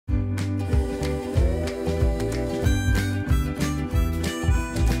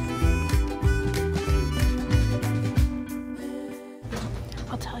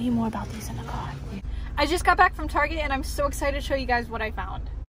more about these in the car. I just got back from Target and I'm so excited to show you guys what I found.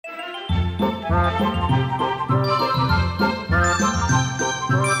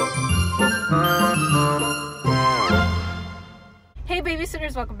 Hey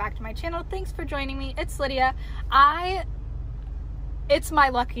babysitters, welcome back to my channel. Thanks for joining me. It's Lydia. It's my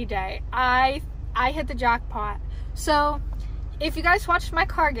lucky day. I hit the jackpot. So if you guys watched my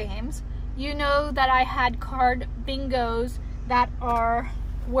car games, you know that I had card bingos that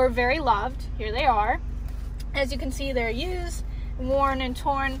were very loved. Here they are. As you can see, they're used, worn, and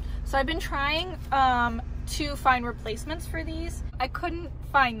torn. So I've been trying to find replacements for these. I couldn't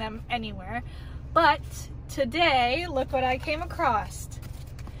find them anywhere, but today, look what I came across.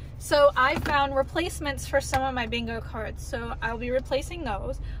 So I found replacements for some of my bingo cards, so I'll be replacing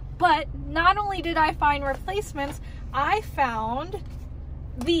those. But not only did I find replacements, I found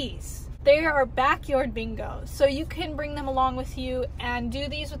these. They are backyard bingos, so you can bring them along with you and do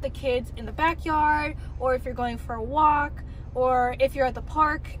these with the kids in the backyard, or if you're going for a walk, or if you're at the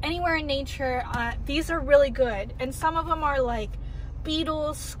park, anywhere in nature. These are really good, and some of them are like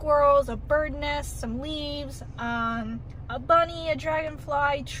beetles, squirrels, a bird nest, some leaves, a bunny, a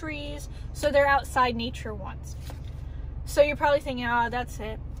dragonfly, trees. So they're outside nature ones. So you're probably thinking, oh, that's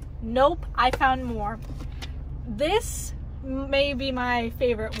it. Nope, I found more. This may be my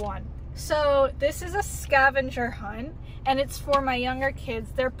favorite one. So this is a scavenger hunt, and it's for my younger kids.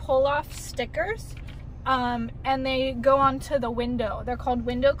 They're pull-off stickers, and they go onto the window. They're called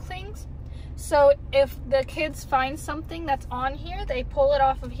window clings. So if the kids find something that's on here, they pull it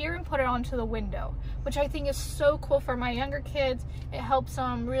off of here and put it onto the window, which I think is so cool for my younger kids. It helps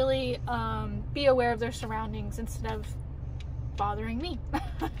them really be aware of their surroundings instead of bothering me.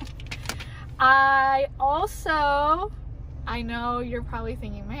 I know you're probably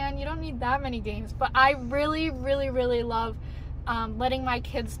thinking, man, you don't need that many games, but I really, really, really love letting my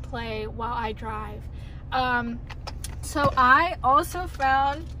kids play while I drive. So I also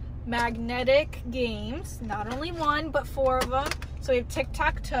found magnetic games, not only one, but 4 of them. So we have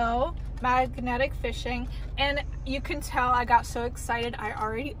tic-tac-toe, magnetic fishing, and you can tell I got so excited I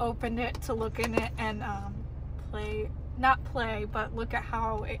already opened it to look in it and but look at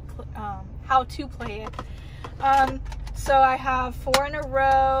how to play it. So I have 4 in a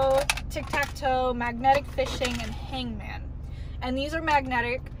row: tic-tac-toe, magnetic fishing, and hangman. And these are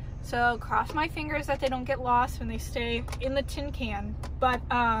magnetic, so cross my fingers that they don't get lost when they stay in the tin can. But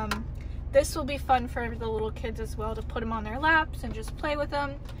this will be fun for the little kids as well, to put them on their laps and just play with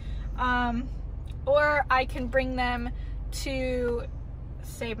them. Or I can bring them to,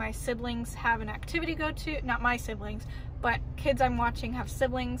 say, my siblings have an activity to go to. Not my siblings, but kids I'm watching have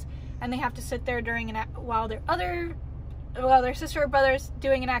siblings, and they have to sit there during while their sister or brother's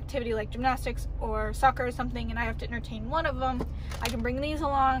doing an activity like gymnastics or soccer or something, and I have to entertain one of them. I can bring these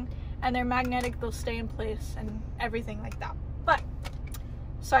along, and they're magnetic, they'll stay in place and everything like that.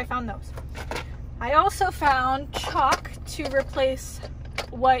 So I found those. I also found chalk to replace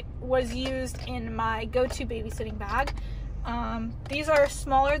what was used in my go-to babysitting bag. These are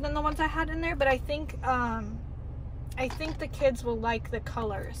smaller than the ones I had in there, but I think the kids will like the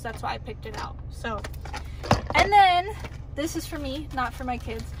colors. That's why I picked it out. So, and then this is for me, not for my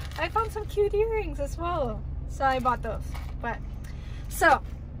kids. I found some cute earrings as well, so I bought those. So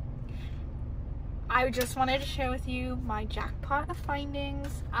I just wanted to share with you my jackpot of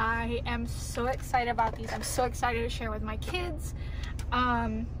findings. I am so excited about these. I'm so excited to share with my kids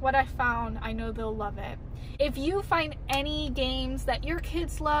what I found. I know they'll love it. If you find any games that your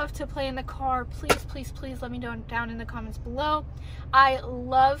kids love to play in the car, please, please, please let me know down in the comments below. I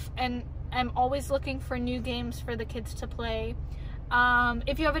love and I'm always looking for new games for the kids to play.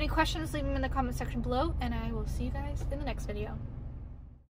 If you have any questions, leave them in the comment section below, and I will see you guys in the next video.